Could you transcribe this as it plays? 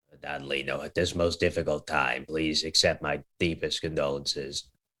Don Lino, at this most difficult time, please accept my deepest condolences.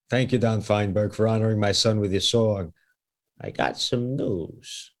 Thank you, Don Feinberg, for honoring my son with your song. I got some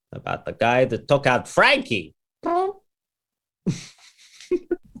news about the guy that took out Frankie. Come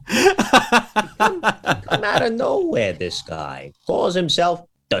out of nowhere, this guy calls himself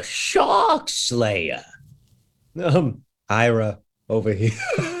the Shark Slayer. Ira, over here.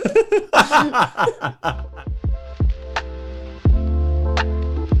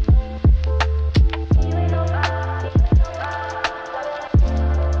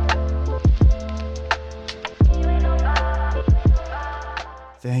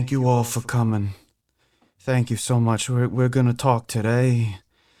 Thank you all for coming. Thank you so much. We're going to talk today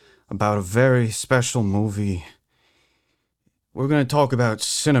about a very special movie. We're going to talk about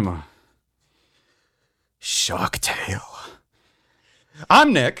cinema. Shark Tale.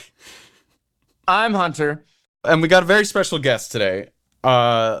 I'm Nick. I'm Hunter. And we got a very special guest today.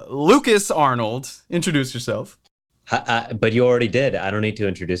 Lucas Arnold. Introduce yourself. But you already did. I don't need to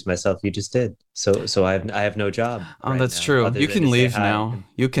introduce myself. You just did. So I have no job. Oh, that's true. You can leave now.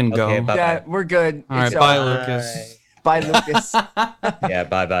 You can go. Okay, bye-bye. Yeah, we're good. All right, bye, Lucas. Bye, Lucas. Yeah,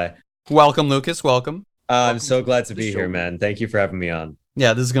 bye. Welcome, Lucas. Welcome. I'm so glad to be show. here, man. Thank you for having me on.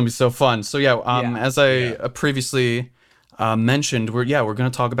 Yeah, this is gonna be so fun. So as I Yeah. previously mentioned, we're gonna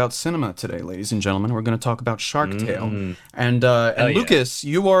talk about cinema today, ladies and gentlemen. We're gonna talk about Shark Tale, and yeah. Lucas,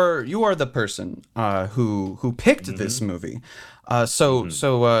 you are the person who picked this movie.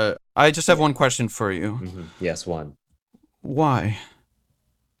 So I just have one question for you. Yes, one. Why?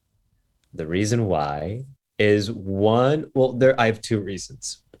 The reason why is one. Well, I have two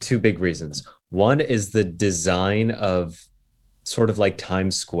reasons. Two big reasons. One is the design of sort of like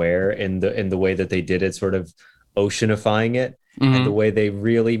Times Square in the way that they did it, sort of oceanifying it, and the way they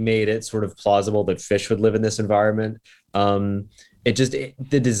really made it sort of plausible that fish would live in this environment. The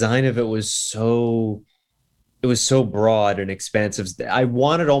design of it was so broad and expansive. I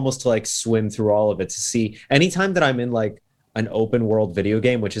wanted almost to like swim through all of it to see. Anytime that I'm in like an open world video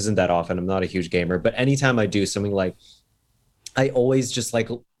game, which isn't that often, I'm not a huge gamer, but anytime I do something, like I always just like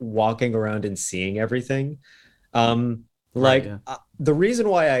walking around and seeing everything. The reason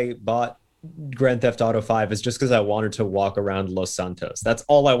why I bought Grand Theft Auto 5 is just because I wanted to walk around Los Santos. That's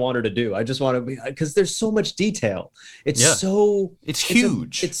all I wanted to do. I just want to be, because there's so much detail. It's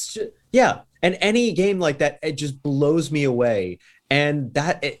huge. And any game like that, it just blows me away. And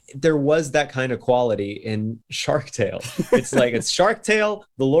there was that kind of quality in Shark Tale. It's like it's Shark Tale,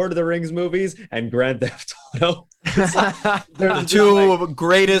 the Lord of the Rings movies, and Grand Theft Auto. The two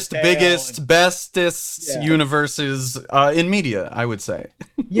greatest, biggest, bestest universes in media, I would say.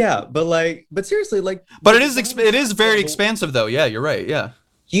 Yeah, but seriously, like. But it is very expansive, though. Yeah, you're right. Yeah,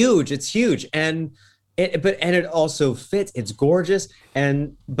 huge. It's huge, and it also fits. It's gorgeous,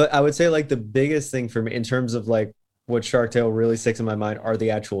 but I would say like the biggest thing for me in terms of like what Shark Tale really sticks in my mind are the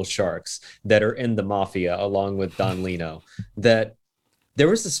actual sharks that are in the mafia along with Don Lino. That there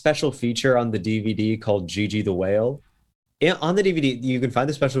was a special feature on the DVD called Gigi the Whale. On the DVD, you can find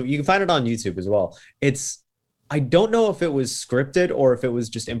you can find it on YouTube as well. I don't know if it was scripted or if it was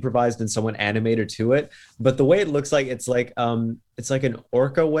just improvised and someone animated to it, but the way it looks like it's like an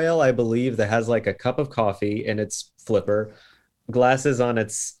orca whale, I believe, that has like a cup of coffee in its flipper, glasses on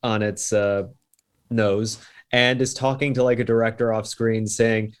its nose, and is talking to like a director off screen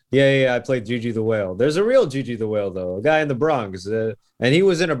saying, yeah, I played Gigi the Whale. There's a real Gigi the Whale, though, a guy in the Bronx, and he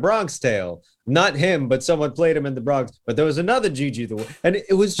was in A Bronx Tale. Not him, but someone played him in the Bronx. But there was another Gigi the Whale. And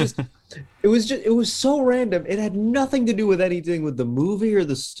it was so random. It had nothing to do with anything with the movie or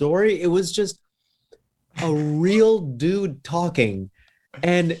the story. It was just a real dude talking.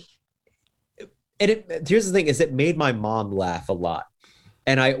 And here's the thing, is it made my mom laugh a lot.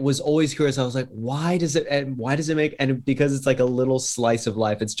 And I was always curious. I was like, why does it make, and because it's like a little slice of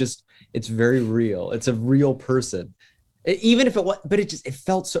life, it's very real. It's a real person. Even if it was, but it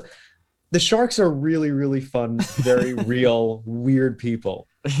felt so, the sharks are really, really fun, very real, weird people.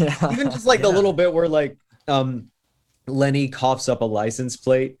 Yeah. Even just like the little bit where like, Lenny coughs up a license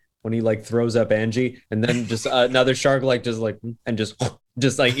plate when he like throws up Angie, and then just another shark like just like eats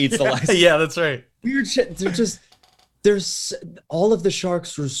the license. Yeah, that's right. Weird shit. There's all of the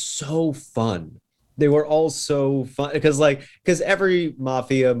sharks were so fun. They were all so fun because every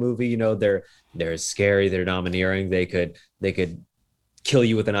mafia movie, you know, they're scary, they're domineering, they could kill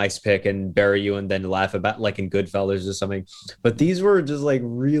you with an ice pick and bury you and then laugh about, like in Goodfellas or something. But these were just like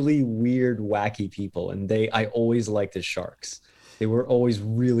really weird, wacky people, and I always liked the sharks. They were always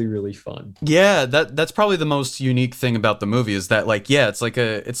really, really fun. Yeah, that's probably the most unique thing about the movie is that like yeah, it's like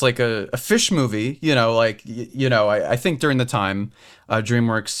a fish movie, you know, like I think during the time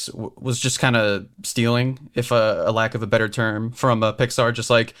DreamWorks was just kind of stealing, if a lack of a better term, from Pixar, just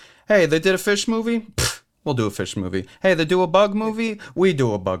like, hey, they did a fish movie. Pfft, we'll do a fish movie. Hey, they do a bug movie. We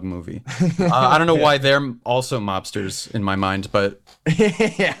do a bug movie. I don't know why they're also mobsters in my mind, but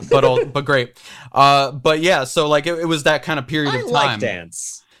Yeah. but great. But yeah, so like it was that kind of period I of time. liked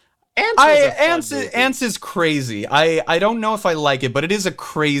Ants. Ants was a fun movie. Ants is crazy. I don't know if I like it, but it is a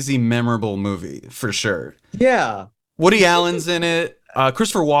crazy memorable movie for sure. Yeah. Woody Allen's in it.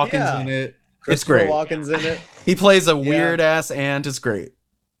 Christopher Walken's Yeah. in it. It's Christopher great. Walken's in it. He plays a weird ass ant. It's great.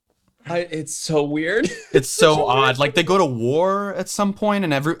 It's so weird. It's so odd. Like they go to war at some point,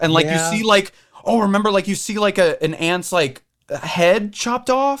 and like Yeah. you see like remember like you see like an ant's like head chopped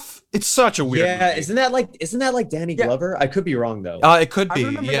off. It's such a weird. Yeah, movie. isn't that like Danny Yeah. Glover? I could be wrong though. It could I be.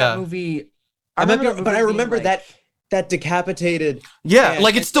 remember Yeah. that movie. I remember remember, that but I movie being, remember like- that decapitated. Yeah, And-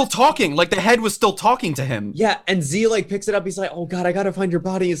 like it's still talking. Like the head was still talking to him. Yeah, and Z like picks it up. He's like, "Oh God, I gotta find your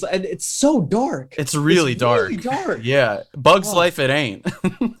body." And it's so dark. It's really dark. Really dark. Yeah, Bug's Oh. Life. It ain't.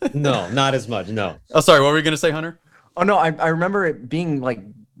 No, not as much. No. Oh, sorry. What were you gonna say, Hunter? Oh no, I remember it being like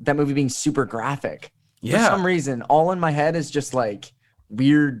that movie being super graphic. Yeah. For some reason, all in my head is just like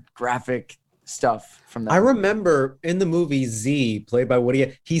weird graphic stuff from that. I movie. remember in the movie Z, played by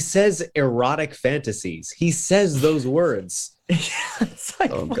Woody, he says erotic fantasies. He says those words. It's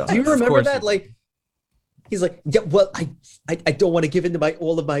like, Oh, what? God. Do you Of remember course that? he- Like, he's like, "Yeah, well, I don't want to give into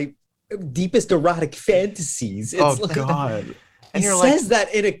all of my deepest erotic fantasies." It's Oh like, God. And he you're like- says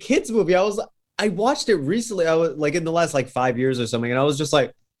that in a kids movie. I watched it recently. I was like in the last like 5 years or something, and I was just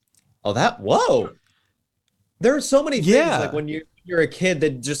like, "Oh, whoa!" There are so many things Yeah. like when you're a kid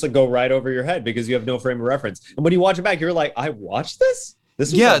that just like go right over your head because you have no frame of reference, and when you watch it back, you're like, "I watched this."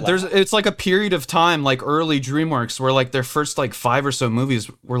 This was Yeah, allowed." it's like a period of time, like early DreamWorks, where like their first like 5 or so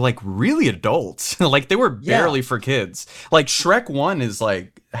movies were like really adult. Like they were Yeah. barely for kids. Like Shrek 1 is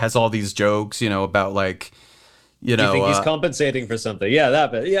like has all these jokes, you know, about like you You know think he's compensating for something? Yeah,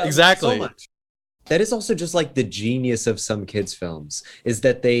 that bit. Yeah, Exactly. So much. That is also just like the genius of some kids' films is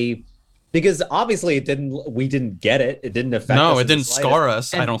that they, because obviously we didn't get it. It didn't affect us. no, in it the didn't slightest. scar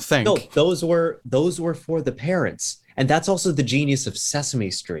us, I And don't think. No, those were for the parents. And that's also the genius of Sesame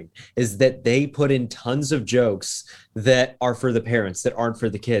Street is that they put in tons of jokes that are for the parents, that aren't for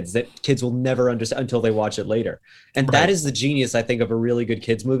the kids, that kids will never understand until they watch it later. And Right. that is the genius, I think, of a really good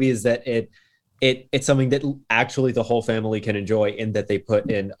kids movie is that it's something that actually the whole family can enjoy in that they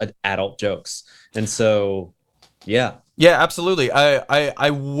put in adult jokes. And so, yeah. Yeah, absolutely. I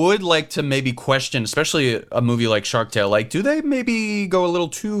would like to maybe question, especially a movie like Shark Tale, like do they maybe go a little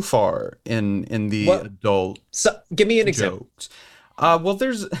too far in the What- adult So give me an example. jokes? Well,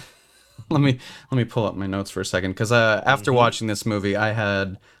 there's let me pull up my notes for a second because after watching this movie, I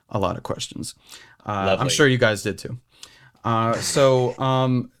had a lot of questions. I'm Lovely. sure you guys did too.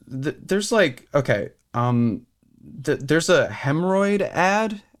 There's like there's a hemorrhoid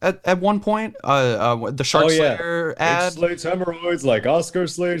ad at one point. The Shark Slayer ad. Slates hemorrhoids like Oscar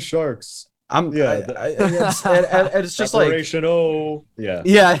slays sharks. It's just like Operation O. Yeah.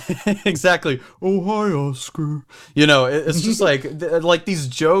 yeah, exactly. Oh hi, Oscar. You know, it's just like these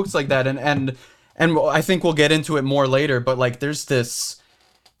jokes like that, and I think we'll get into it more later. But like, there's this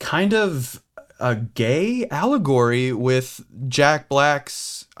kind of a gay allegory with Jack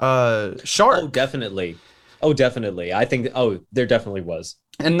Black's shark. Oh, definitely. Oh, definitely. I think, there definitely was.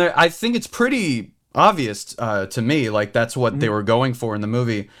 And I think it's pretty obvious to me, like that's what they were going for in the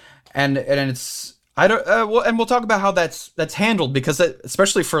movie, and it's I don't and we'll talk about how that's handled because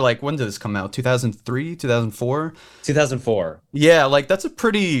especially for like when did this come out? 2003, 2004. 2004. Yeah, like that's a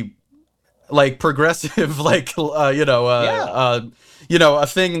pretty like progressive like a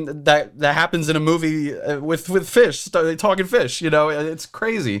thing that happens in a movie with fish talking fish. You know, it's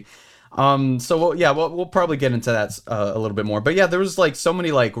crazy. We'll probably get into that a little bit more. But yeah, there was like so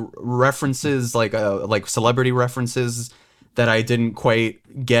many like references, like celebrity references that I didn't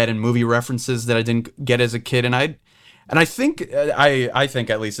quite get, and movie references that I didn't get as a kid. And I think I think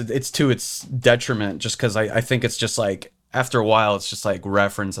at least it's to its detriment, just because I think it's just like after a while it's just like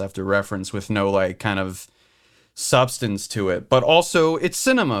reference after reference with no like kind of substance to it. But also it's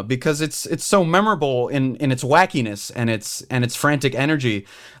cinema because it's so memorable in its wackiness and its frantic energy.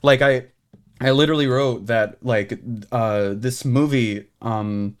 Like I literally wrote that like this movie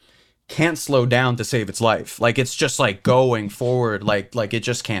can't slow down to save its life. Like it's just like going forward, like it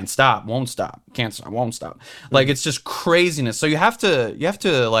just can't stop, won't stop, can't stop, won't stop. Like it's just craziness. So you have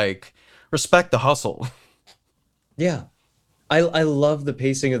to like respect the hustle. Yeah. I love the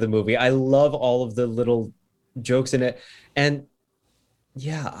pacing of the movie. I love all of the little jokes in it. And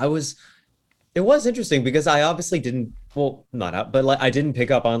yeah, it was interesting because I obviously didn't, well, not out, but like I didn't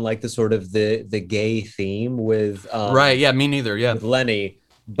pick up on like the sort of the gay theme with Right. Yeah. Me neither. Yeah. with Lenny,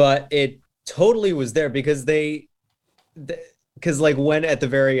 but it totally was there because because like when at the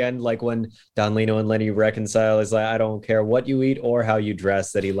very end, like when Don Lino and Lenny reconcile, is like, I don't care what you eat or how you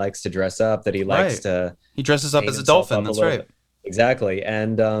dress, that he likes to dress up, that he likes Right. to He dresses up paint as a himself dolphin. up That's little right. bit. Exactly.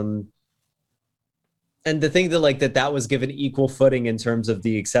 And the thing that like that was given equal footing in terms of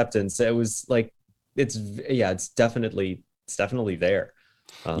the acceptance, it was like it's definitely there.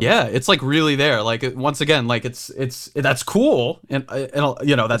 Yeah, it's like really there. Like once again, like it's that's cool, and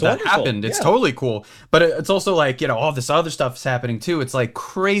you know It's that wonderful, happened. It's yeah. totally cool, but it's also like, you know, all this other stuff's happening too. It's like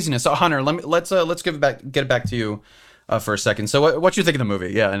craziness. So Hunter, let's get it back to you for a second. So what you think of the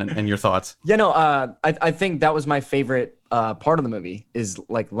movie? Yeah, and your thoughts. Yeah, no, I think that was my favorite part of the movie is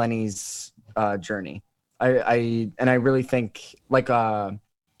like Lenny's journey. I really think like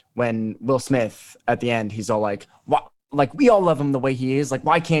when Will Smith at the end, he's all like, "What? Like we all love him the way he is. Like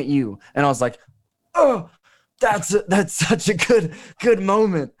why can't you?" And I was like, "Oh, that's such a good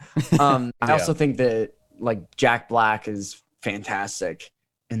moment." I also think that like Jack Black is fantastic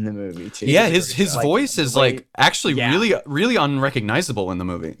in the movie too. Yeah, his Like, voice is the way- like actually Yeah. really unrecognizable in the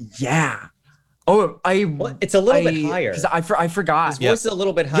movie. Yeah. Oh, Well, it's a little bit higher. 'cause I forgot. His voice is a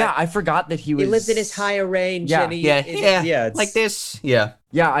little bit higher. Yeah, I forgot that he was. He lives in his higher range. Yeah. And Yeah, it's- like this. Yeah,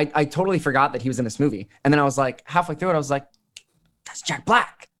 Yeah, I totally forgot that he was in this movie, and then I was like halfway through it, I was like, "That's Jack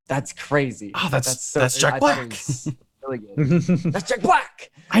Black. That's crazy. Oh, that's Jack I thought Black. it was really good. That's Jack Black.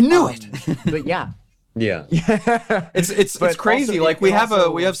 I knew it. But yeah, Yeah. yeah. It's But crazy. also, Like it we have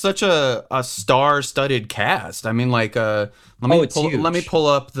also- such a star-studded cast. I mean, like it's huge. let me pull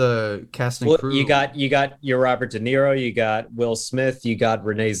up the casting Well, crew. you got your Robert De Niro, you got Will Smith, you got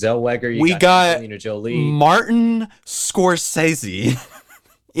Renee Zellweger, We got Angelina Jolie. Martin Scorsese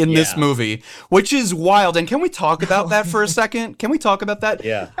in this Yeah. movie, which is wild. And can we talk about that for a second? Can we talk about that?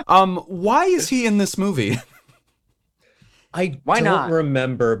 Yeah. Why is he in this movie? Why don't not?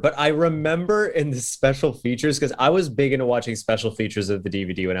 remember, but I remember in the special features because I was big into watching special features of the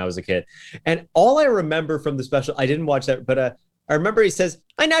DVD when I was a kid. And all I remember from the special, I didn't watch that, but I remember he says,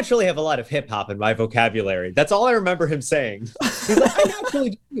 "I naturally have a lot of hip hop in my vocabulary." That's all I remember him saying. He's like, "I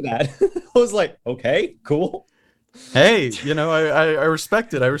naturally do that." I was like, "Okay, cool." Hey, you know, I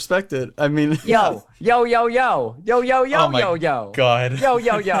respect it. I respect it. I mean, Yo, yo, yo, yo, yo, yo, yo, Oh my yo, yo, God. yo,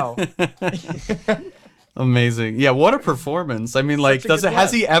 yo, yo. Amazing. Yeah, what a performance. I mean, like, Such a good has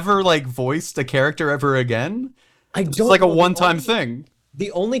laugh. he ever like voiced a character ever again? I It's don't like a know. one-time thing.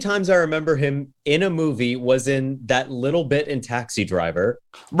 The only times I remember him in a movie was in that little bit in Taxi Driver.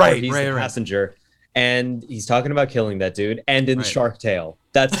 where Right, he's right, the right. passenger, and he's talking about killing that dude, and in Right. Shark Tale.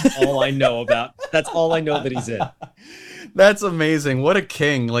 That's all I know about. That's all I know that he's in. That's amazing. What a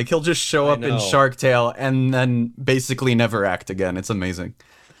king. Like he'll just show I up in know. Shark Tale and then basically never act again. It's amazing.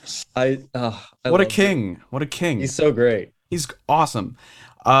 I What a love king. What a king. him. He's so great. He's awesome.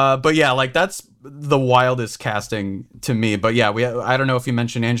 But yeah, like that's the wildest casting to me. But yeah, I don't know if you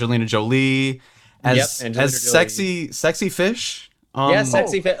mentioned Angelina Jolie as Yep, Angelina as Jolie. sexy fish. Yeah,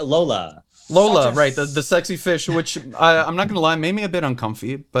 sexy Lola. Lola, Such a- right? The sexy fish, which I'm not gonna lie, made me a bit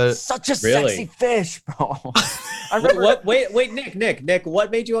uncomfy. But Such a Really? sexy fish, bro. I What, remember. wait, Nick,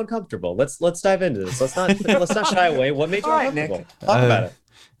 what made you uncomfortable? Let's dive into this. Let's not shy away. What made you All right, Nick. uncomfortable? Talk about it.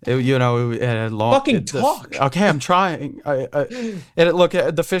 you know, it had long. Fucking talk. Okay, I'm trying. Look,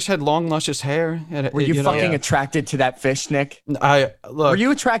 the fish had long, luscious hair. Were you know, fucking Yeah. attracted to that fish, Nick? Look. Were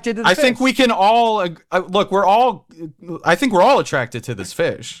you attracted to the I fish? think we can all look. I think we're all attracted to this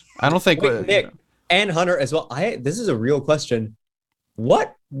fish. I don't think. Wait, Nick and Hunter as well. This is a real question.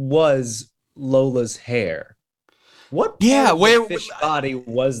 What was Lola's hair? What Yeah, part of where- the fish body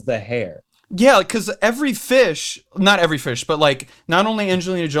was the hair? Yeah, because every fish, not every fish, but like not only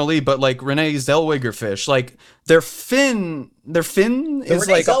Angelina Jolie, but like Renee Zellweger fish, like their fin The is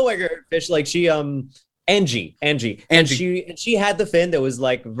Renee like Zellweger fish, like she Angie, and she had the fin that was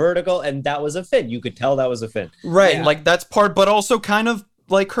like vertical, and that was a fin. You could tell that was a fin. right, Yeah. like that's part, but also kind of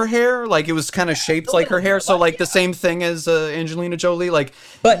like her hair, like it was kind of shaped like her hair, so like the same thing as Angelina Jolie, like.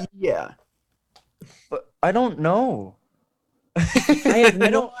 But Yeah, But I don't know. I have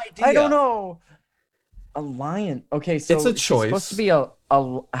no idea. I don't know. A lion. Okay, so It's a she's choice. supposed to be a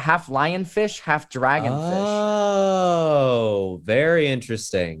half lionfish, half dragonfish. Oh, very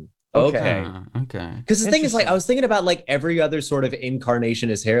interesting. Okay. Okay. okay. Because the thing is, like, Interesting. I was thinking about like every other sort of incarnation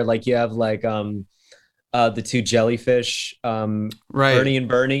is hair. Like you have like the two jellyfish, Right. Bernie and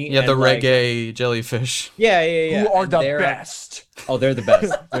Bernie. Yeah, the and, like, reggae jellyfish. Yeah. Who are and the they're- best? Oh, they're the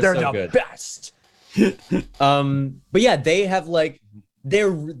best. They're so the good. best. But yeah, they have like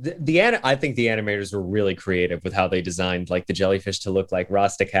I think the animators were really creative with how they designed like the jellyfish to look like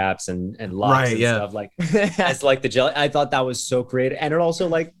Rasta caps and locks Right, and yeah. stuff like as like the jelly. I thought that was so creative, and it also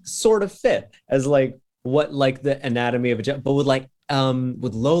like sort of fit as like what like the anatomy of a jelly. But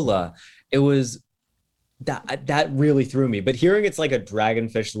with Lola, it was that really threw me. But hearing it's like a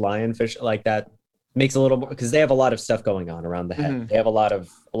dragonfish, lionfish, like that makes a little more because they have a lot of stuff going on around the head. Mhm. They have a lot of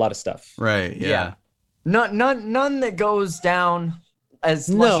stuff. Right. Yeah. None that goes down as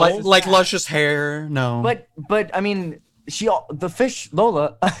No. much as Like that. luscious hair. No. But I mean, the fish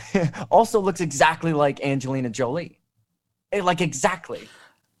Lola also looks exactly like Angelina Jolie. Like exactly.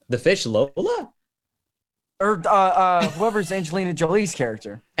 The fish Lola. Or whoever's Angelina Jolie's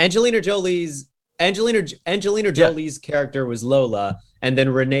character. Angelina Jolie's character was Lola, and then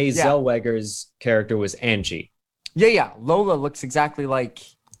Renee Yeah. Zellweger's character was Angie. Yeah. Lola looks exactly like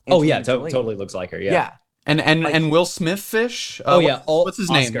Oh yeah, Angelina Jolie. totally looks like her. Yeah. Yeah. And Will Smith fish. Oh, yeah. What's his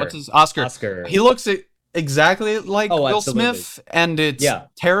name? Oscar. What's his Oscar? Oscar. He looks exactly like Oh, Will absolutely. Smith, and it's Yeah.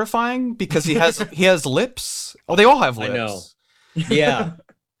 terrifying because he has lips. Oh, they all have I lips. know. Yeah.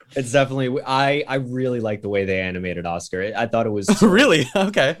 It's definitely. I really like the way they animated Oscar. I thought it was Really?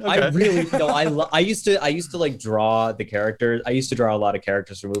 Okay. I really no. I used to like draw the characters. I used to draw a lot of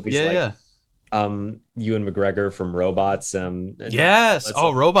characters for movies. Yeah, like, yeah. Ewan McGregor from Robots. And Yes. that's Oh,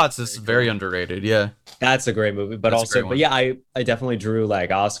 a- Robots is very very cool. underrated. Yeah. That's a great movie. But That's a also, great but one. yeah, I definitely drew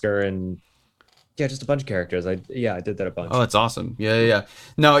like Oscar and yeah, just a bunch of characters. I did that a bunch. Oh, that's awesome. Yeah.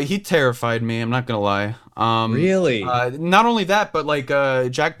 No, he terrified me. I'm not gonna lie. Really? Not only that, but like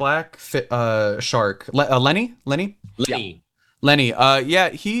Jack Black, Shark, Lenny. Lenny. Yeah,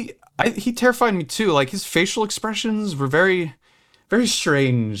 he terrified me too. Like his facial expressions were very, very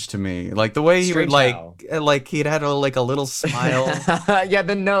strange to me. Like the way he would Strange how? like he'd had a little smile. Yeah,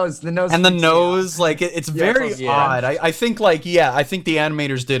 the nose And the freaks me out. nose, like it's very yeah. odd. I think like I think the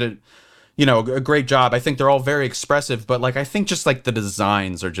animators did it, a great job. I think they're all very expressive, but like I think just like the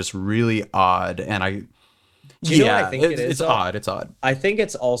designs are just really odd, and Do you know what I think it is, it's though? odd. It's odd. I think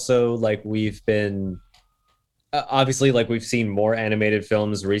it's also like we've been obviously like we've seen more animated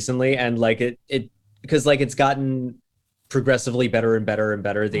films recently, and like it because like it's gotten progressively better and better and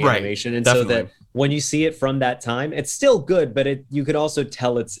better the Right, animation, and so definitely. that when you see it from that time, it's still good, but you could also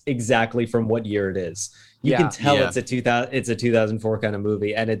tell it's exactly from what year it is. You Yeah. can tell Yeah. it's a 2004 kind of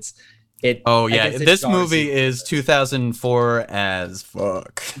movie, and Oh I yeah, guess it this jars movie you. is 2004 as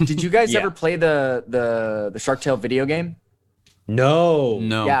fuck. Did you guys Yeah. ever play the Shark Tale video game? No.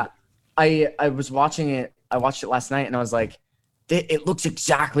 Yeah. I was watching it. I watched it last night and I was like, it looks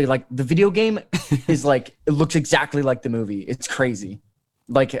exactly like the video game is like it looks exactly like the movie. It's crazy.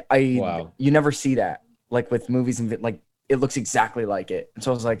 Like Wow. you never see that like with movies and like it looks exactly like it. And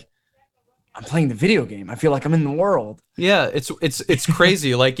so I was like, I'm playing the video game. I feel like I'm in the world. Yeah, it's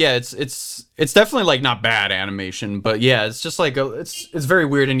crazy. Like yeah, it's definitely like not bad animation, but yeah, it's just like it's very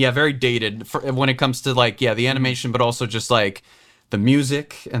weird and yeah, very dated when it comes to like the animation, but also just like the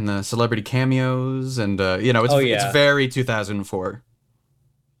music and the celebrity cameos and it's Oh, it's yeah. very 2004.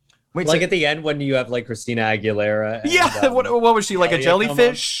 Wait, Like so- at the end when you have like Christina Aguilera. And, Yeah, what was she like a Elliot come up.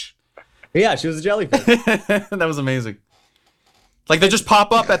 jellyfish? Yeah, she was a jellyfish. That was amazing. Like they just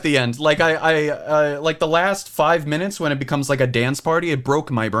pop up at the end. Like I like the last 5 minutes when it becomes like a dance party, it broke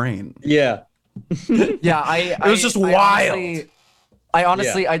my brain. Yeah. yeah, It was just wild. I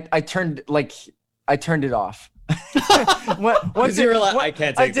honestly I turned it off. Once you were like, I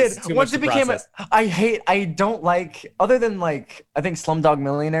can't take this, it's too Once much it to became, process. I don't like, other than like, I think Slumdog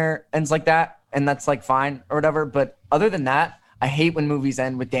Millionaire ends like that, and that's like fine or whatever. But other than that, I hate when movies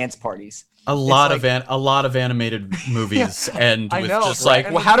end with dance parties. A lot like- of animated movies end I with know, just right? like,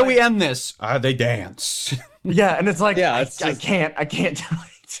 And well, it's how do like- we end this? They dance. Yeah, and it's like, Yeah, I, it's I just- can't do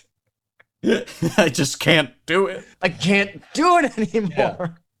it. I just can't do it. I can't do it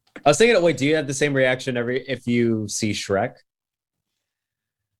anymore. I was thinking, wait, do you have the same reaction if you see Shrek?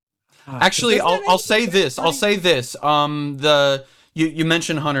 Actually, I'll say this. I'll say this. You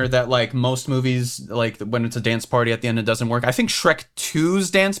mentioned, Hunter, that like most movies, like when it's a dance party at the end, it doesn't work. I think Shrek 2's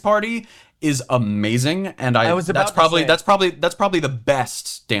dance party is amazing, and I was about that's to say. that's probably the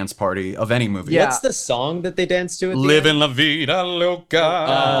best dance party of any movie. Yeah. What's the song that they dance to at the Living end? La Vida Loca.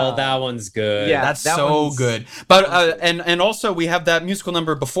 Oh, that one's good. Yeah. That's that so one's- good. But and also we have that musical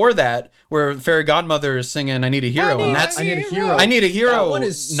number before that where Fairy Godmother is singing "I Need a Hero," and that's I Need a Hero. "I Need a Hero" That one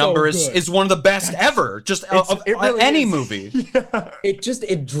is so number good. is one of the best ever, just of it really any is. movie.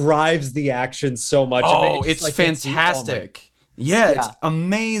 It drives the action so much. Oh, It it's like fantastic. Yeah, it's Yeah.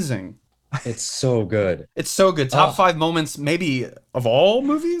 amazing. it's so good. It's so good. Top Oh. 5 moments, maybe of all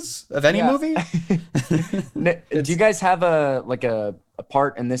movies, of any Yeah. movie. Do you guys have a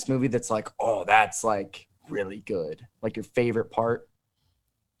part in this movie that's like, oh, that's like really good, like your favorite part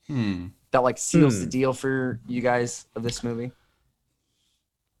that like seals the deal for you guys of this movie?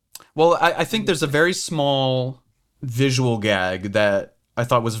 Well, I think there's a very small visual gag that I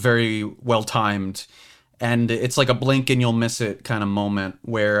thought was very well timed. And it's like a blink and you'll miss it kind of moment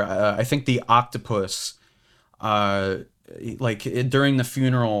where I think the octopus, during the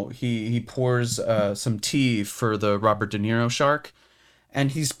funeral, he pours some tea for the Robert De Niro shark.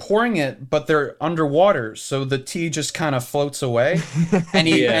 And he's pouring it, but they're underwater, so the tea just kind of floats away, and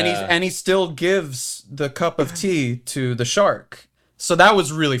he still gives the cup of tea to the shark. So that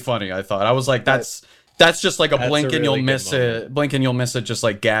was really funny. I thought I was like, that's just like a That's blink a and you'll really good miss it, blink and you'll miss it, just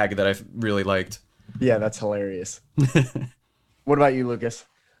like gag that I really liked. Yeah, that's hilarious. What about you, Lucas?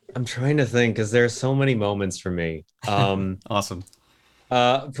 I'm trying to think because there's so many moments for me. Awesome.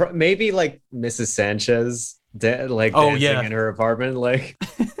 Maybe like Mrs. Sanchez, Oh, dancing yeah. in her apartment. Like,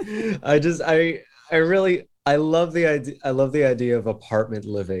 I really love the idea. I love the idea of apartment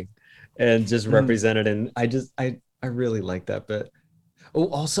living, and just represented. And I really like that bit. Oh,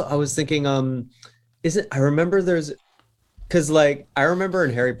 also I was thinking, I remember there's, because like I remember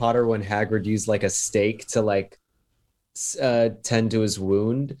in Harry Potter when Hagrid used like a stake to like tend to his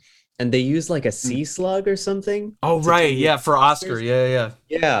wound. And they use like a sea slug or something. Oh to right, tend yeah, to- for Oscar, yeah.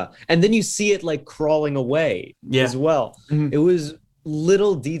 Yeah. And then you see it like crawling away Yeah. as well. Mhm. It was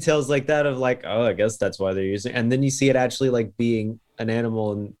little details like that of like, oh, I guess that's why they're using it. And then you see it actually like being an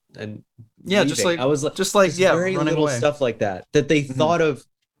animal and Yeah, just leaving. like I was like very running little away. stuff like that they thought of.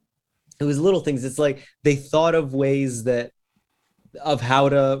 It was little things. It's like they thought of ways that of how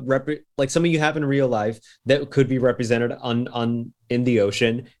to like something you have in real life that could be represented on in the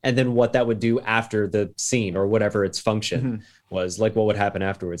ocean, and then what that would do after the scene or whatever its function was, like what would happen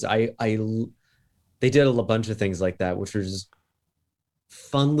afterwards. They did a bunch of things like that, which were just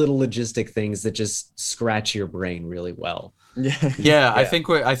fun little logistic things that just scratch your brain really well. Yeah. Yeah, I think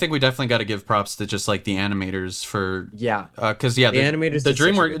we definitely got to give props to just like the animators for Yeah. because the animators the did such a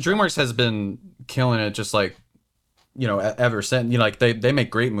DreamWorks good job. DreamWorks has been killing it, just like ever since. Like they make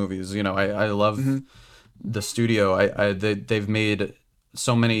great movies. I love the studio. They've made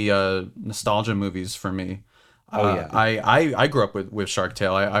so many nostalgia movies for me. Oh, yeah. I grew up with Shark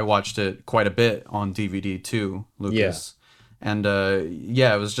Tale. I watched it quite a bit on DVD too, Lucas. And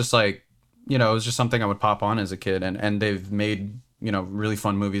it was just like it was just something I would pop on as a kid, and they've made really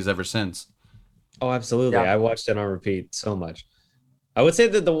fun movies ever since. Oh, absolutely. Yeah. I watched it on repeat so much. I would say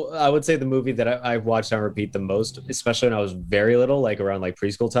that the movie that I watched on repeat the most, especially when I was very little, like around like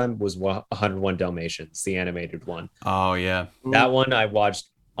preschool time, was 101 Dalmatians, the animated one. Oh yeah. That one I watched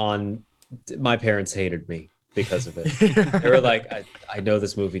on. My parents hated me because of it. They were like, I know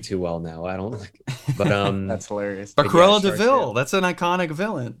this movie too well now. I don't like it. But That's hilarious. But yeah, Cruella Shark Deville, Tale. that's an iconic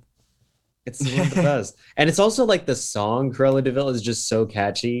villain. it's one of the best. And it's also like the song Cruella Deville is just so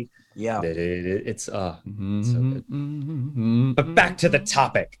catchy. Yeah. It's so good. Mhm. But back to the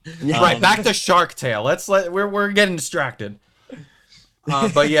topic. Right, back to Shark Tale. We're getting distracted.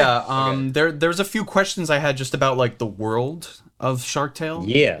 But yeah, there's a few questions I had just about like the world of Shark Tale.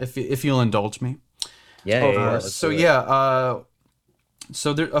 Yeah. If you'll indulge me. Yeah, let's So do it. yeah,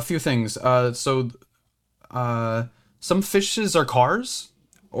 so there a few things. Some fishes are cars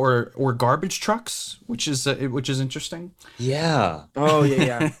or garbage trucks, which is interesting. Yeah. Oh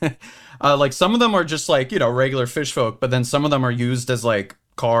yeah, yeah. Like some of them are just like regular fish folk, but then some of them are used as like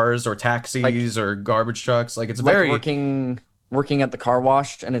cars or taxis or garbage trucks. Like it's Like very working at the car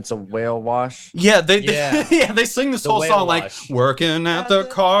wash, and it's a whale wash. yeah. They Yeah. yeah they sing this whole whale song like wash. working at the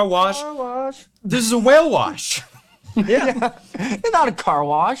car wash. Car wash. This is a whale wash. Yeah. It's not a car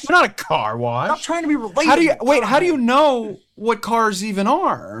wash. Not a car I'm wash. not trying to be related. How do you know what cars even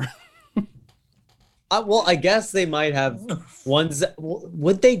are? Well, I guess they might have ones.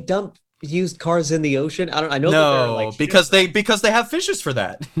 Would they dump used cars in the ocean? I know. that there are, No, like, because they have fishes for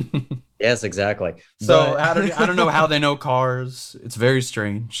that. yes, exactly. So But I don't know how they know cars. It's very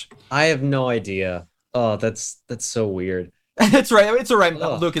strange. I have no idea. Oh, that's so weird. It's right. It's all right,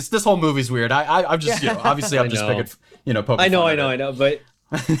 Ugh. Lucas. This whole movie's weird. I'm just, obviously I'm I just know. picking, poking I know, fun at I it. know, but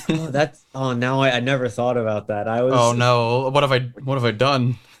now I never thought about that. I was Oh no, what have I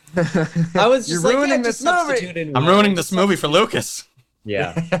done? I was You're just like, ruining yeah, this just movie. substitute in I'm Will. ruining this movie for Lucas.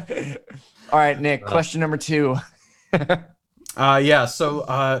 Yeah. All right, Nick. Question number 2. Yeah,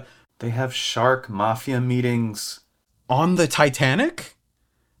 so they have shark mafia meetings on the Titanic?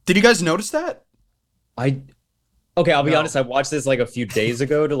 Did you guys notice that? Okay, I'll be No. honest, I watched this like a few days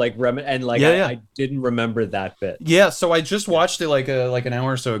ago to like and like Yeah. I didn't remember that bit. Yeah, so I just watched it like an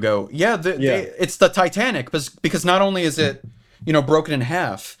hour or so ago. Yeah, Yeah. it's the Titanic because not only is it, broken in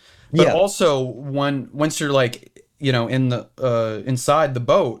half, but Yeah. also once you're like, in the inside the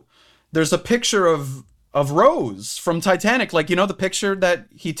boat, there's a picture of Rose from Titanic, like the picture that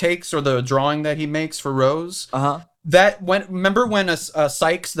he takes or the drawing that he makes for Rose. Remember when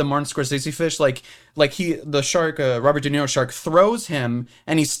Sykes, the Martin Scorsese fish, like the shark, Robert De Niro shark, throws him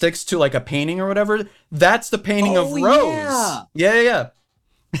and he sticks to like a painting or whatever. That's the painting of Oh, Rose. yeah. Yeah.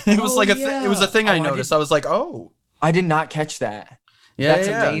 It was Oh, like yeah. it was a thing I Oh, I noticed. I was like, oh, I did not catch that. yeah, That's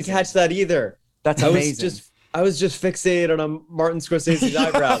yeah. I didn't catch that either. That's I was amazing. I was just fixated on Martin Scorsese's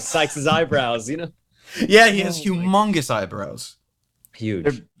eyebrows, Sykes's eyebrows, Yeah, he has Oh, my humongous eyebrows. Huge.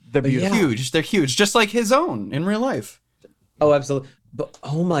 They're But beautiful. yeah. Huge. They're huge, just like his own in real life. Oh, absolutely. But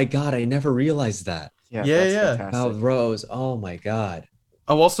oh my god, I never realized that. Yeah, Yeah, that's yeah. fantastic. Oh, Rose. Oh my god.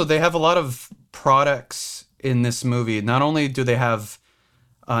 Oh, also, they have a lot of products in this movie. Not only do they have,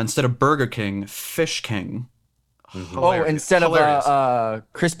 instead of Burger King, Fish King. Oh, Hilarious. instead Hilarious. of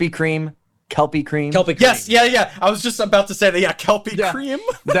Krispy Kreme, Kelpie Cream. Kelpie cream. Yes, yeah. I was just about to say that. Yeah, Kelpie Yeah. cream.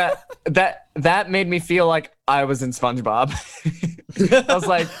 That made me feel like I was in SpongeBob. I was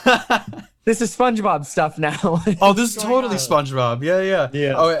like, this is SpongeBob stuff now. Oh, this is totally SpongeBob. Yeah.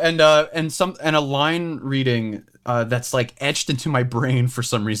 Yeah. Oh, and a line reading that's like etched into my brain for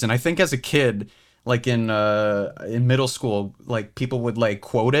some reason. I think as a kid, like in middle school, like people would like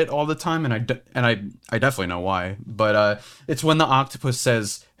quote it all the time, and I definitely know why. But it's when the octopus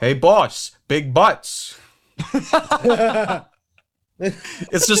says, "Hey, boss, big butts."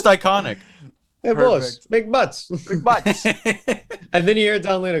 It's just iconic. Hey, boss, big butts. Big butts. And then you hear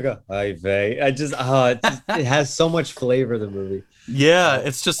Don Leno go, "Ay vey." It has so much flavor, the movie. Yeah,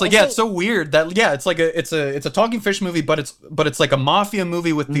 it's just like it's so weird that it's like it's a talking fish movie, but it's like a mafia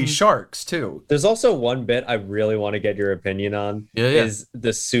movie with these sharks too. There's also one bit I really want to get your opinion on. Yeah. Is the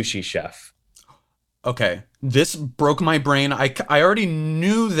sushi chef. Okay, this broke my brain. I already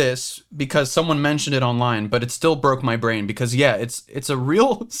knew this because someone mentioned it online, but it still broke my brain because it's a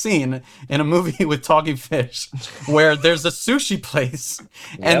real scene in a movie with talking fish where there's a sushi place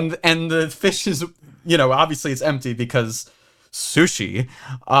and the fish is obviously it's empty because sushi,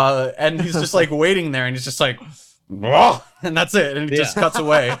 and he's just like waiting there and he's just like, "Whoa," and that's it, and he just cuts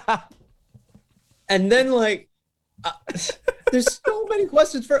away. And then like, there's so many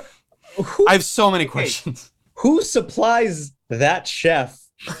questions for who. I have so many questions. Who supplies that chef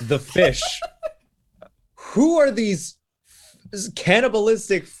the fish? Who are these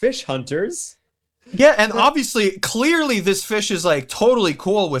cannibalistic fish hunters? Yeah, and obviously, clearly, this fish is like totally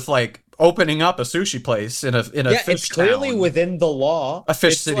cool with like opening up a sushi place in a fish It's clearly town. within the law. A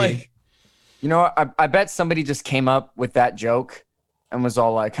fish It's city. like- You know what? I bet somebody just came up with that joke and was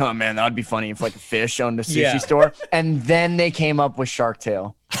all like, "Oh man, that'd be funny if like a fish owned a sushi Yeah. store." And then they came up with Shark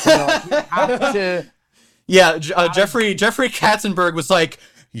Tale. You have to. Yeah, Jeffrey Katzenberg was like,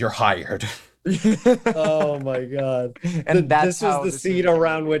 "You're hired." oh my god! And that's this was how the this seed movie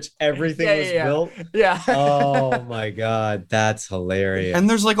around which everything Yeah, was yeah, yeah. built. Yeah. Oh my god, that's hilarious. And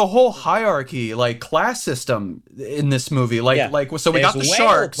there's like a whole hierarchy, like class system in this movie. So we There's got the whale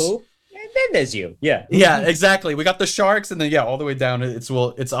sharks. poop, and then there's you. Yeah. Yeah, exactly. We got the sharks, and then all the way down it's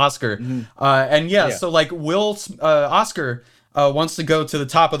Oscar, Yeah. so like Oscar wants to go to the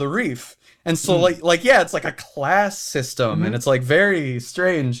top of the reef, and so it's like a class system, and it's like very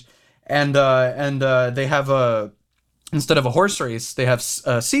strange, and they have instead of a horse race, they have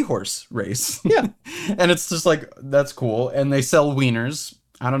a seahorse race. Yeah. And it's just like that's cool, and they sell wieners.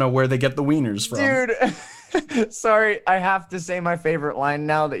 I don't know where they get the wieners from. Dude, sorry, I have to say my favorite line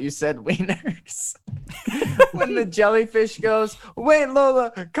now that you said wieners. When the jellyfish goes, "Wait,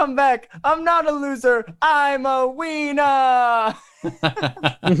 Lola, come back. I'm not a loser. I'm a wiener."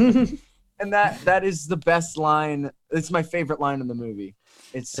 And that is the best line. It's my favorite line in the movie.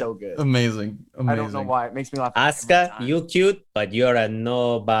 It's so good. Amazing. I don't know why. It makes me laugh. every Asuka, time. you cute, but you're a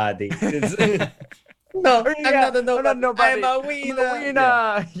nobody. No, Yeah, I'm not a nobody. I'm a I'm a wiener.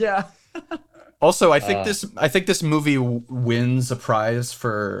 wiener. Yeah. Also, I think this movie wins a prize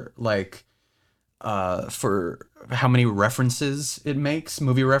for like for how many references it makes,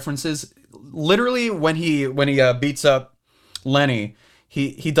 movie references. Literally, when he beats up Lenny,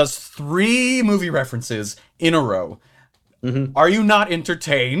 he does 3 movie references in a row. Mhm. Are you not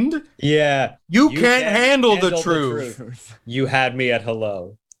entertained? Yeah. You can't handle the truth. You had me at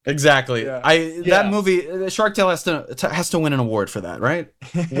hello. Exactly. Yeah. That Yeah. movie, Shark Tale has to win an award for that, right?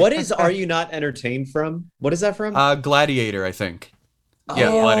 What is Are You Not Entertained from? What is that from? Gladiator, I think. Yeah,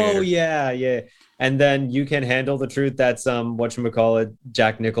 oh, Gladiator. yeah. And then You Can Handle the Truth. That's whatchamacallit,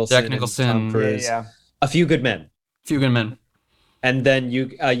 Jack Nicholson. Jack Nicholson. And Tom Cruise. Yeah. A Few Good Men. Few Good Men. And then you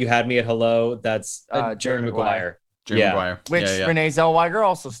had me at hello. That's Jerry Jerry Maguire. Jerry Yeah. Maguire. Which yeah. Renee Zellweger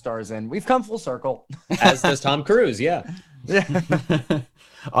also stars in. We've come full circle. As does Tom Cruise. Yeah.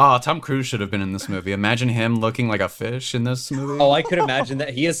 Oh, Tom Cruise should have been in this movie. Imagine him looking like a fish in this movie. Oh, I could imagine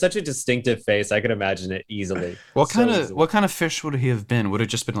that. He has such a distinctive face. I could imagine it easily. What So kind easily. of fish would he have been? Would it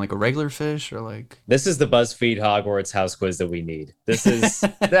just been like a regular fish or like? This is the BuzzFeed Hogwarts house quiz that we need. This is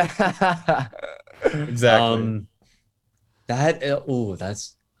Exactly.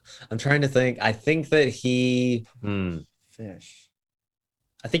 that's. I'm trying to think. I think that Fish.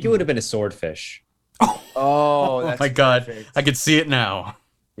 I think it would have been a swordfish. Oh, that's my God. perfect. I could see it now.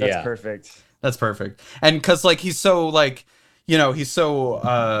 That's Yeah. perfect. That's perfect. And because like he's so like, he's so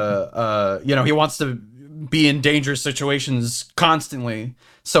he wants to be in dangerous situations constantly.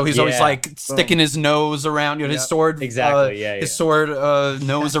 So he's always Yeah. like sticking his nose around, his Yep. sword, Exactly, yeah, his yeah. sword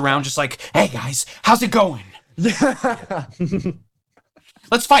nose around, just like, hey guys, how's it going?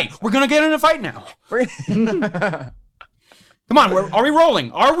 Let's fight. We're gonna get in a fight now. Come on, are we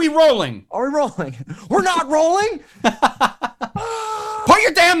rolling? Are we rolling? Are we rolling? We're not rolling. Put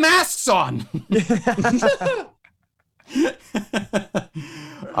your damn masks on.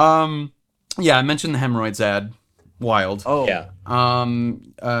 Yeah, I mentioned the hemorrhoids ad. Wild. Oh, Yeah.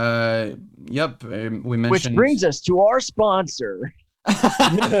 Yep. We mentioned. Which brings us to our sponsor,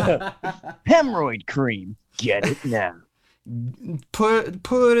 Hemorrhoid Cream. Get it now. Put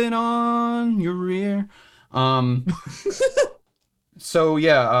it on your rear. So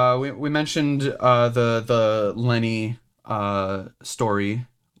yeah, we mentioned the Lenny story,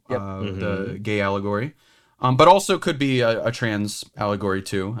 Yep. the gay allegory, but also could be a trans allegory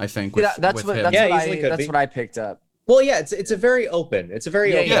too. I think. With, Yeah, that's with what him. that's Yeah, what easily I could that's be. what I picked up. Well, yeah, it's a very open. It's a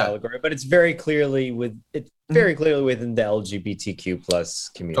very open yeah. allegory, but it's very clearly very clearly within the LGBTQ plus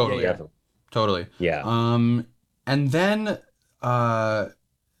community. Totally. Yeah. Totally. Yeah. And then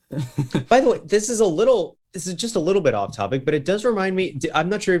By the way, this is just a little bit off topic, but it does remind me. I'm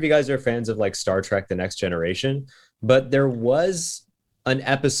not sure if you guys are fans of like Star Trek: The Next Generation, but there was an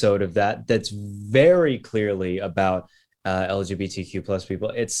episode of that's very clearly about LGBTQ plus people.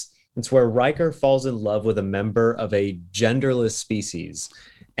 It's where Riker falls in love with a member of a genderless species,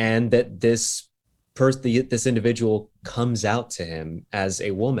 and that this individual comes out to him as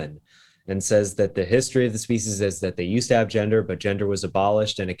a woman and says that the history of the species is that they used to have gender, but gender was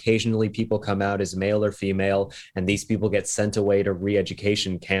abolished, and occasionally people come out as male or female, and these people get sent away to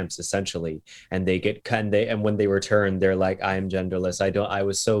re-education camps essentially, and they get and when they return, they're like, I am genderless. I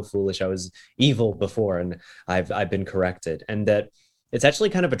was so foolish. I was evil before, and I've been corrected. And that it's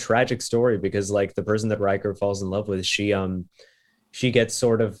actually kind of a tragic story because like the person that Riker falls in love with, she gets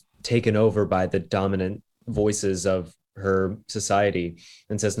sort of taken over by the dominant voices of her society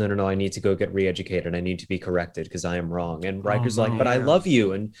and says, no, I need to go get re-educated. I need to be corrected because I am wrong. And Riker's like, but I love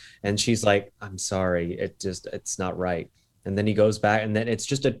you. And she's like, I'm sorry. It's not right. And then he goes back, and then it's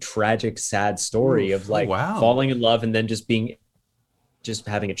just a tragic, sad story of like falling in love and then just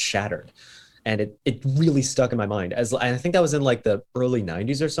having it shattered. And it really stuck in my mind and I think that was in like the early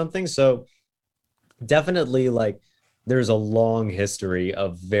 90s or something. So definitely like there's a long history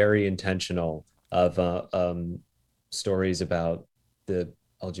of very intentional stories about the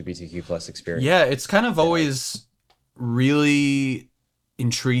LGBTQ plus experience. Yeah, it's kind of always really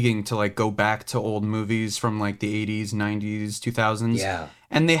intriguing to like go back to old movies from like the 80s, 90s, 2000s. Yeah.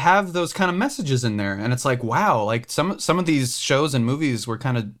 And they have those kind of messages in there, and it's like, wow, like some of these shows and movies were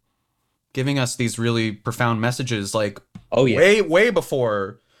kind of giving us these really profound messages like way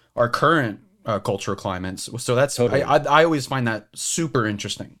before our current cultural climates. So that's totally. I always find that super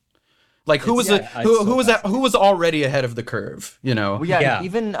interesting. Like who was already ahead of the curve, you know? Well, yeah.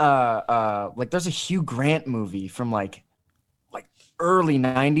 Even like there's a Hugh Grant movie from like early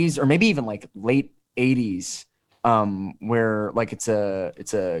 90s or maybe even like late 80s where like it's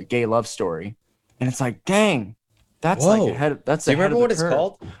a gay love story, and it's like, dang, that's Whoa. like ahead. That's Do you ahead remember of the what curve. it's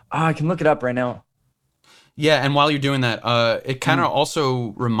called? I can look it up right now. Yeah, and while you're doing that, it kind of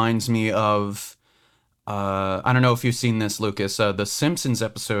also reminds me of I don't know if you've seen this, Lucas, the Simpsons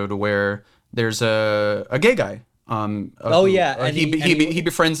episode where there's a gay guy Oh, yeah, and he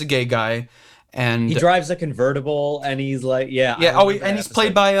befriends a gay guy, and he drives a convertible, and he's like, yeah. I yeah. Oh, remember and that he's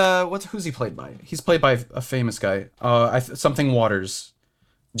played episode. by who's he played by? He's played by a famous guy. Something Waters.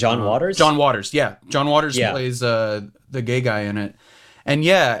 John Waters. John Waters. Yeah, John Waters Yeah. plays the gay guy in it, and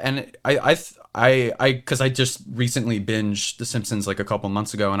yeah, and because I just recently binged The Simpsons like a couple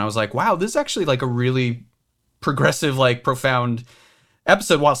months ago, and I was like, wow, this is actually like a really progressive, like profound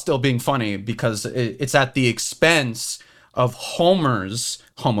episode while still being funny because it's at the expense of Homer's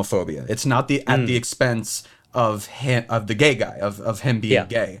homophobia. It's not at the expense of him, of the gay guy, of him being Yeah.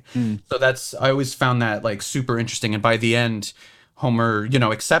 gay. So I always found that like super interesting. And by the end, Homer,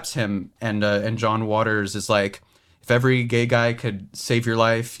 accepts him, and John Waters is like, if every gay guy could save your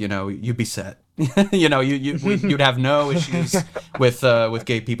life, you'd be set. You'd have no issues with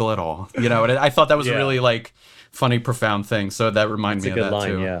gay people at all. And I thought that was a Yeah. really like funny, profound thing. So that reminded It's me a of good that line.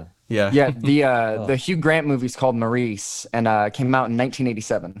 too. Yeah. Yeah. Yeah, the Hugh Grant movie's called Maurice and came out in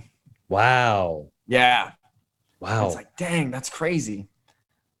 1987. Wow. Yeah. Wow. It's like, dang, that's crazy.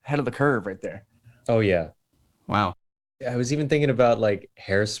 Head of the curve right there. Oh yeah. Wow. I was even thinking about like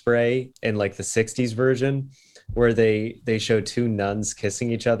Hairspray in like the 60s version where they show two nuns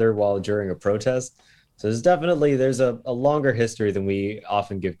kissing each other while during a protest. So there's a longer history than we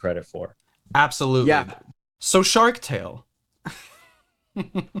often give credit for. Absolutely. Yeah. So Shark Tale.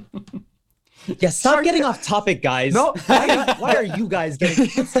 Yeah, stop getting off topic, guys. No. Why are you guys getting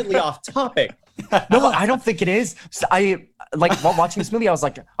instantly off topic? No, I don't think it is. So I like while watching this movie, I was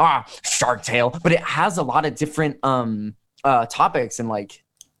like, Shark Tale, but it has a lot of different topics and like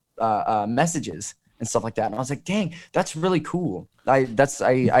messages and stuff like that. And I was like, dang, that's really cool. I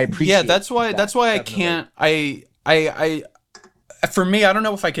appreciate. Yeah, that's why I definitely. can't I for me, I don't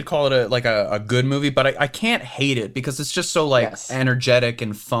know if I could call it a good movie, but I can't hate it because it's just so like Yes. energetic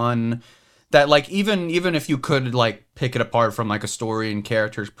and fun that like even if you could like pick it apart from like a story and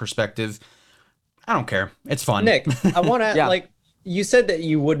character perspective, I don't care. It's fun. Nick, I want to Yeah. like you said that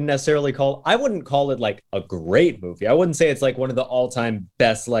you wouldn't necessarily I wouldn't call it like a great movie. I wouldn't say it's like one of the all-time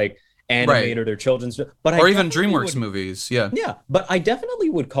best like animated or children's, but or I even definitely DreamWorks would- movies. Yeah. Yeah, but I definitely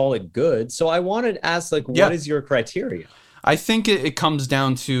would call it good. So I wanted to ask like Yeah. what is your criteria? I think it comes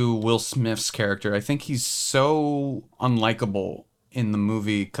down to Will Smith's character. I think he's so unlikable in the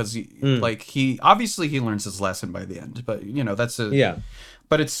movie because he obviously he learns his lesson by the end, but that's Yeah.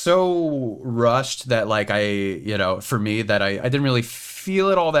 but it's so rushed that like for me that I didn't really feel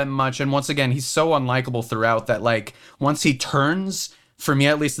it all that much. And once again, he's so unlikable throughout that like once he turns, for me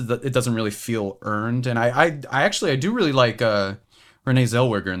at least, it doesn't really feel earned. And I actually do really like Renee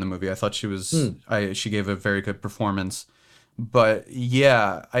Zellweger in the movie. I thought she gave a very good performance. But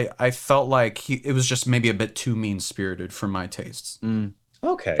yeah, I felt like it was just maybe a bit too mean spirited for my tastes.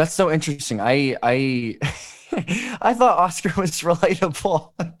 Okay. That's so interesting. I I thought Oscar was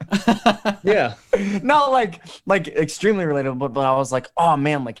relatable. Yeah. Not like extremely relatable, but I was like, oh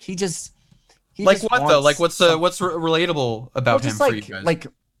man, like he Like just what though? wants Like what's some- relatable about him just for like you guys? like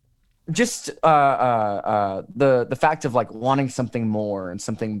just the fact of like wanting something more and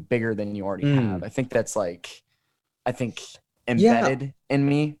something bigger than you already have. I think that's like embedded in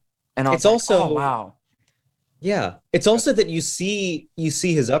me. And I was It's like, also- oh wow. Yeah. It's also that you see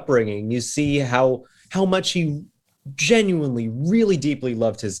his upbringing, you see how much he genuinely really deeply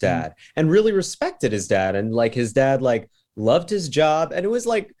loved his dad and really respected his dad, and like his dad like loved his job, and it was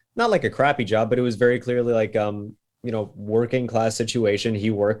like not like a crappy job, but it was very clearly like working class situation. He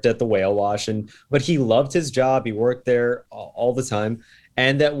worked at the whale wash, but he loved his job. He worked there all the time,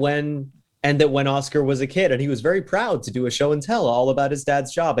 and that when Oscar was a kid, and he was very proud to do a show and tell all about his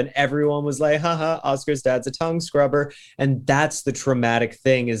dad's job, and everyone was like, haha, Oscar's dad's a tongue scrubber. And that's the traumatic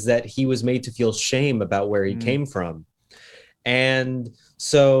thing, is that he was made to feel shame about where he came from. And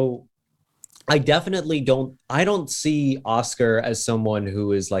so I don't see Oscar as someone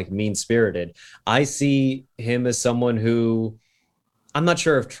who is like mean-spirited. I see him as someone who, I'm not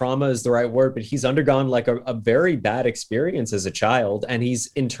sure if trauma is the right word, but he's undergone like a very bad experience as a child, and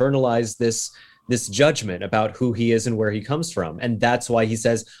he's internalized this judgment about who he is and where he comes from. And that's why he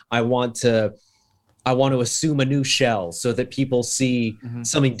says, I want to assume a new shell so that people see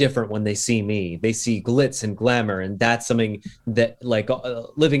something different when they see me. They see glitz and glamour, and that's something that like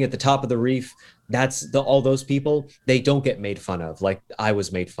living at the top of the reef, all those people, they don't get made fun of like I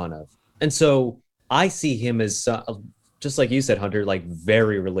was made fun of. And so I see him as just like you said, Hunter, like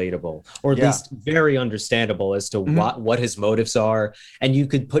very relatable, or at least very understandable as to what his motives are. And you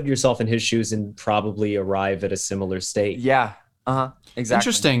could put yourself in his shoes and probably arrive at a similar state. Yeah. Exactly.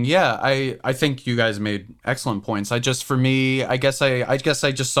 Interesting. Yeah, I think you guys made excellent points. For me, I guess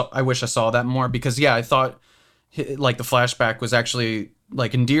I wish I saw that more, because yeah, I thought like the flashback was actually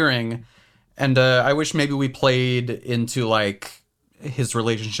like endearing, and I wish maybe we played into like his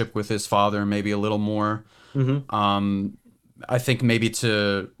relationship with his father maybe a little more. I think maybe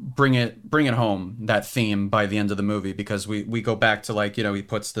to bring it home, that theme, by the end of the movie, because we go back to like, he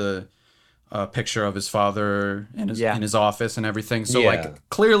puts the picture of his father in his office and everything. So like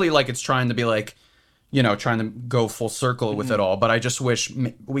clearly like it's trying to be like, trying to go full circle with it all. But I just wish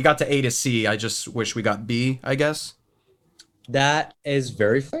we got to A to C. I just wish we got B, I guess. That is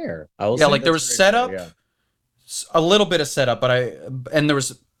very fair. I will Yeah, say like there that's was very setup, fair, a little bit of setup, and there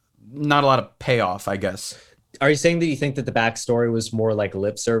was not a lot of payoff, I guess. Are you saying that you think that the backstory was more like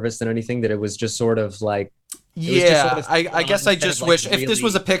lip service than anything? That it was just sort of like, Yeah, sort of I guess I instead just of, like, wish if this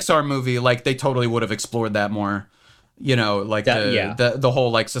was a really- Pixar movie, like they totally would have explored that more, like That- the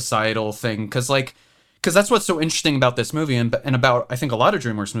whole like societal thing, because that's what's so interesting about this movie and about I think a lot of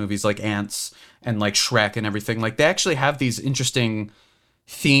DreamWorks movies like Ants and like Shrek and everything. Like they actually have these interesting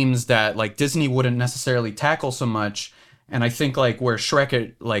themes that like Disney wouldn't necessarily tackle so much. And I think like where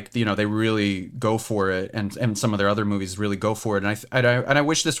Shrek, like, they really go for it, and some of their other movies really go for it. And I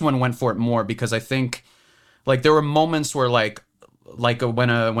wish this one went for it more, because I think like there were moments where like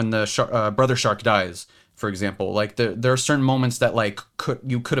when the brother shark dies, for example, like there are certain moments that like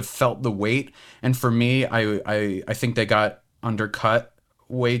you could have felt the weight. And for me, I think they got undercut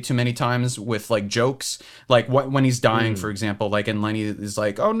way too many times with like jokes, like when he's dying, for example, like, and Lenny is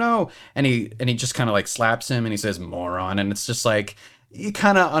like, oh no, and he just kind of like slaps him and he says moron, and it's just like you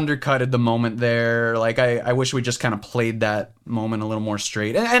kind of undercutted the moment there. Like I wish we just kind of played that moment a little more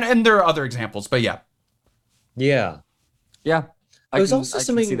straight, and there are other examples, but yeah. yeah. I was can, also I can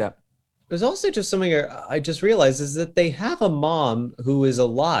something- see that. There's also just something I just realized is that they have a mom who is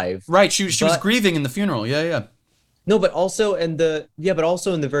alive. Right, she was But- grieving in the funeral. Yeah. No, but also in the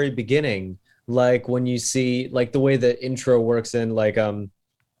very beginning, like when you see like the way the intro works in like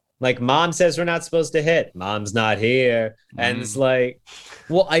mom says we're not supposed to hit, mom's not here, and it's like,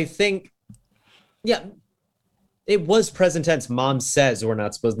 well, I think, it was present tense. Mom says we're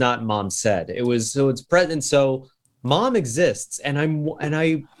not supposed, not mom said. It was, so it's present. So mom exists, and I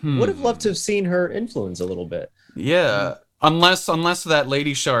would have loved to have seen her influence a little bit. Yeah. Unless that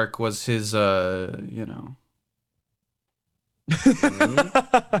lady shark was his What?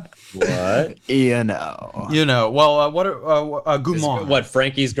 Gumar. What,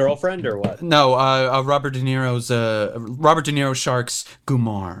 Frankie's girlfriend or what? No, Robert De Niro shark's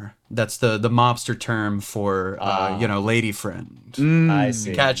Gumar. That's the mobster term for lady friend. I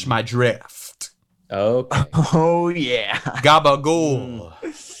see. Catch my drift. Okay. Oh yeah. Gabagool.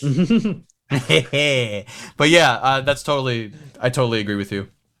 But yeah, I totally agree with you.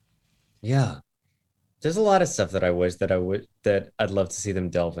 Yeah. There's a lot of stuff that I wish that I'd love to see them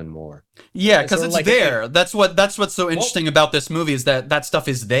delve in more. Yeah, because sort of it's like there. That's what's so interesting about this movie, is that stuff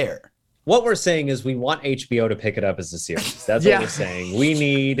is there. What we're saying is we want HBO to pick it up as a series. That's Yeah. what we're saying. We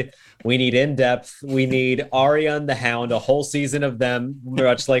need in depth. We need Arya and the Hound, a whole season of them,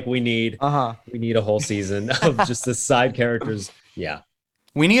 much like we need a whole season of just the side characters. Yeah.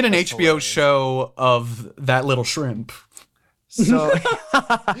 We need an HBO show of that little shrimp. So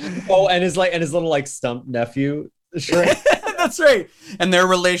Oh, and his little like stump nephew. Sure. That's right. And their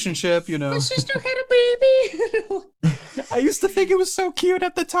relationship, My sister had a baby. I used to think it was so cute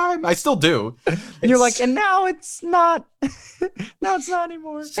at the time. I still do. you're like, and now it's not. Now it's not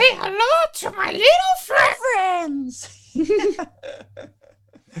anymore. Say hello to my little friends.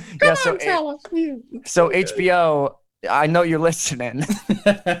 Yeah. So HBO, I know you're listening.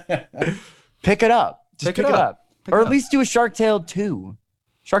 Pick it up. Just pick it up. Or at least do a Shark Tale 2.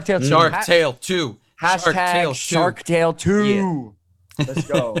 Shark Tale 2. Shark Tale 2. Hashtag Shark Tale 2. Yeah. Let's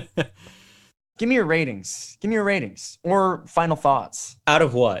go. Give me your ratings. Or final thoughts. Out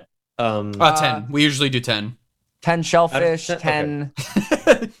of what? 10. We usually do 10. 10 shellfish, Out of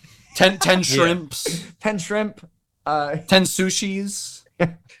 10, 10 shrimps. 10 shrimp. 10 sushis.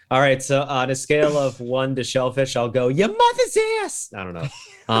 All right, so on a scale of 1 to shellfish, I'll go your mother's ass. I don't know.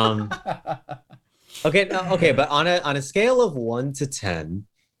 Okay, but on a scale of 1 to 10,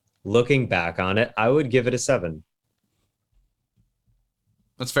 looking back on it, I would give it a 7.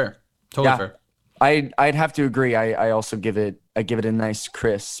 That's fair. Totally Yeah. fair. I'd have to agree. I also give it a nice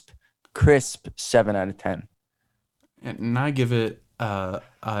crisp 7 out of 10. And I give it a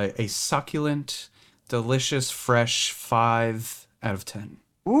succulent, delicious, fresh 5 out of 10.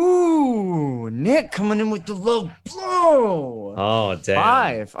 Ooh, Nick coming in with the low blow. Oh, damn.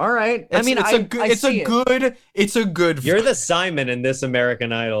 5. All right. I mean, It's a good. You're the Simon in this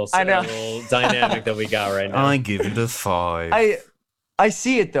American Idol I know. dynamic that we got right now. give it a 5. I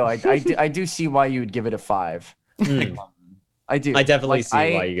see it though. I do see why you would give it a 5. Mm. I do. I definitely Like,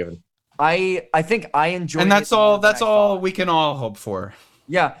 see why you give it. I think I enjoyed And that's it more all. than That's I all thought. we can all hope for.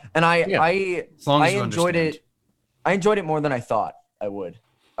 Yeah, and Yeah. As long I as you enjoyed understand. it. I enjoyed it more than I thought I would.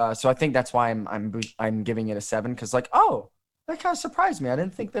 So I think that's why I'm giving it a 7 because like that kind of surprised me. I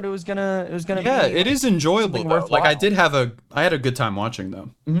didn't think that it was gonna Yeah, be it is enjoyable something though. Like worthwhile. I had a good time watching though.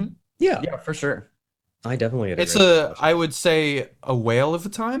 Yeah, Yeah, for sure. I definitely had a It's great time I would say a whale of a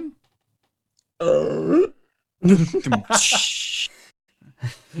time.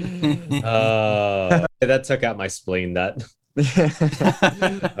 That took out my spleen. That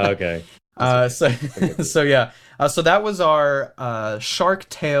okay. So yeah. So that was our Shark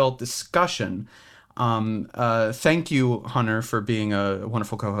Tale discussion. Thank you, Hunter, for being a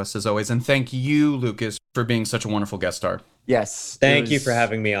wonderful co-host as always, and thank you, Lucas, for being such a wonderful guest star. Yes. Thank you for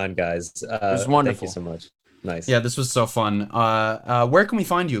having me on, guys. It was wonderful. Thank you so much. Nice. Yeah, this was so fun. Where can we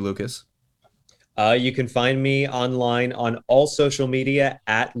find you, Lucas? You can find me online on all social media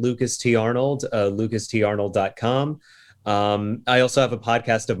at Lucas T. Arnold, lucastrnold.com. I also have a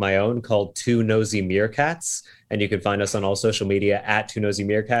podcast of my own called Two Nosy Meerkats, and you can find us on all social media at Two Nosy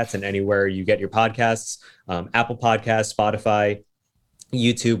Meerkats and anywhere you get your podcasts, Apple Podcasts, Spotify,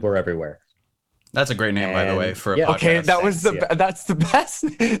 YouTube, we're everywhere. That's a great name, by the way, And- for a yeah. podcast. Okay, that was Thanks, that's the best.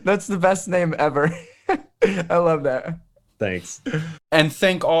 That's the best name ever. I love that. Thanks. And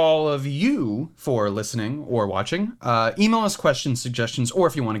thank all of you for listening or watching. Email us questions, suggestions, or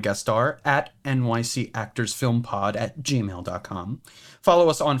if you want to guest star at nycactorsfilmpod@gmail.com. Follow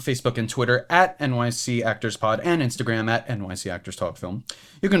us on Facebook and Twitter at nycactorspod and Instagram at nycactorstalkfilm.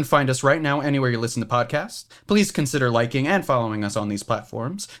 You can find us right now anywhere you listen to podcasts. Please consider liking and following us on these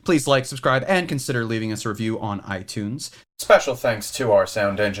platforms. Please like, subscribe, and consider leaving us a review on iTunes. Special thanks to our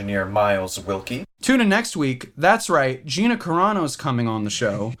sound engineer, Miles Wilkie. Tune in next week. That's right, Gina Carano's coming on the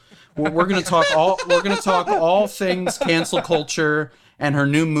show. We're gonna talk all things cancel culture and her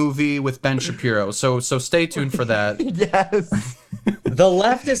new movie with Ben Shapiro. So stay tuned for that. Yes. The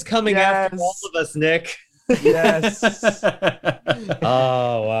left is coming after Yes. all of us, Nick. Yes.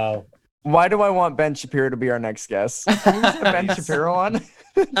 Oh, wow. Why do I want Ben Shapiro to be our next guest? Can we get Ben Shapiro on?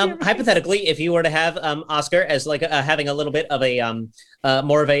 Hypothetically, if you were to have Oscar as like having a little bit of a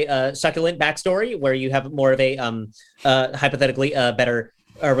more of a succulent backstory, where you have more of a hypothetically better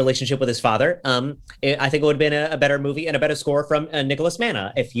relationship with his father, I think it would have been a better movie and a better score from Nicholas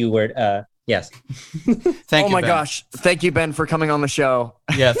Manna if you were. Yes. Thank Oh you, my Ben. gosh! Thank you, Ben, for coming on the show.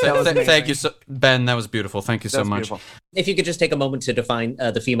 Yeah, That was amazing. thank you, Ben. That was beautiful. Thank you so That's much. beautiful. If you could just take a moment to define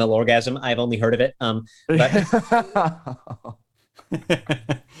the female orgasm, I've only heard of it. But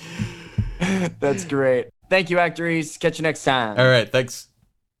That's great. Thank you, actors. Catch you next time. All right, thanks.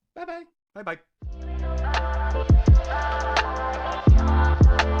 bye bye. Bye bye.